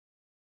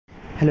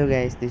Hello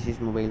guys, this is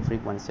Mobile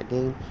Freak once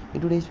again.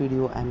 In today's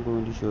video I'm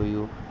going to show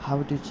you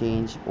how to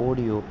change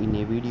audio in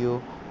a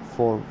video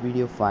for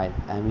video file.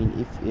 I mean,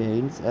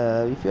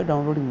 if you're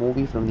downloading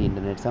movie from the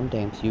internet,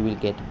 sometimes you will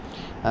get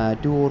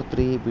two or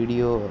three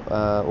video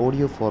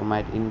audio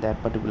format in that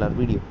particular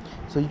video,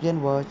 so you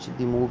can watch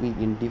the movie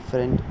in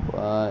different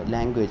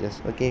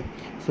languages. Okay,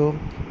 so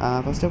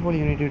first of all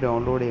you need to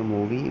download a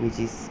movie which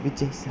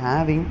is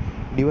having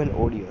dual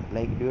audio.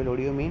 Like dual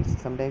audio means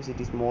sometimes it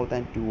is more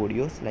than two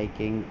audios, like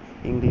in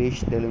English,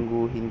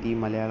 Telugu, Hindi,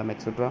 Malayalam,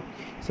 etc.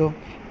 So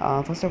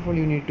first of all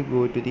you need to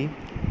go to the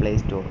Play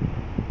Store,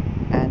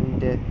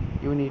 and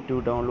you need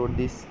to download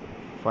this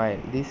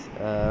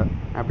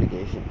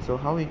application. So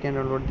how you can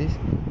download this?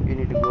 You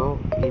need to go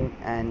in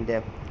and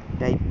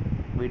type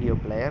video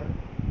player,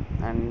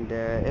 and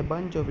a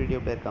bunch of video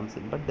player comes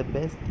in, but the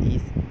best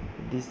is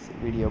this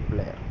video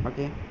player.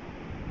 Okay,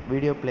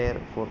 video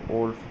player for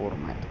all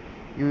format.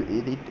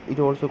 It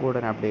also got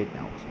an update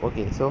now.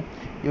 Okay, so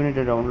you need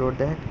to download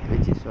that,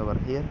 which is over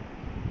here.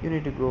 You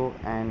need to go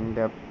and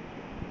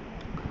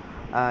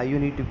you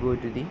need to go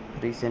to the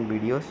recent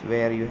videos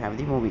where you have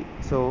the movie.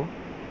 So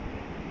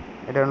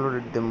I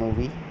downloaded the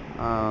movie,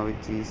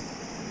 which is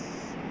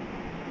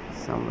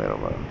somewhere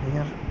over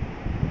here.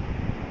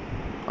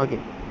 Okay,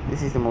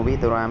 this is the movie,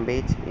 The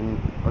Rampage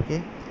in.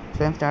 Okay,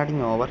 so I'm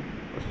starting over.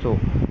 So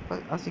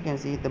as you can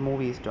see, the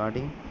movie is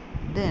starting.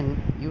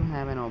 Then you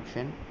have an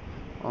option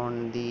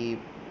on the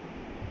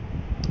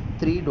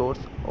three dots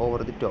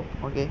over the top.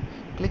 Okay,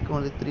 click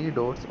on the three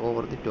dots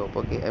over the top.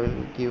 Okay, I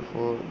will give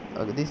for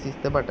this is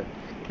the button.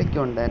 Click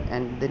on that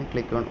and then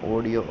click on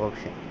audio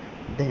option.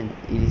 Then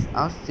it is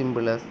as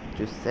simple as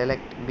to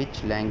select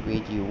which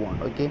language you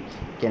want. Okay,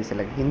 you can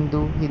select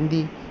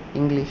Hindi,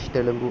 English,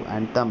 Telugu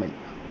and Tamil.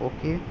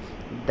 Okay,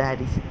 that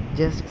is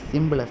just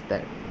simple as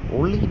that.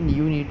 Only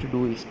you need to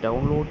do is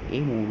download a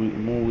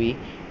movie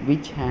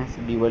which has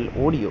dual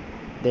audio.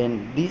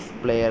 Then this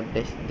player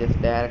just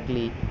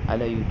directly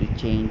allow you to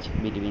change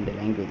between the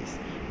languages.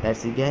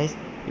 That's it guys.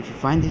 If you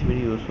find this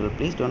video useful,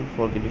 please don't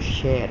forget to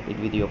share it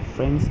with your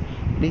friends.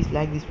 Please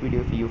like this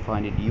video if you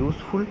find it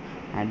useful,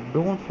 and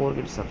don't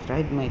forget to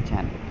subscribe to my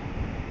channel,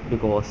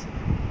 because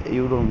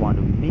you don't want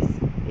to miss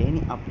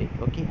any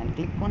update. Okay, and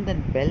click on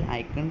that bell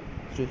icon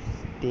to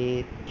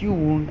stay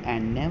tuned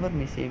and never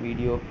miss a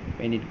video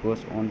when it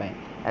goes online.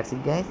 That's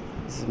it guys.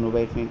 This is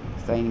Mobile Phone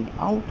signing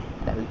out,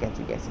 and I will catch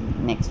you guys in the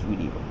next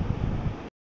video.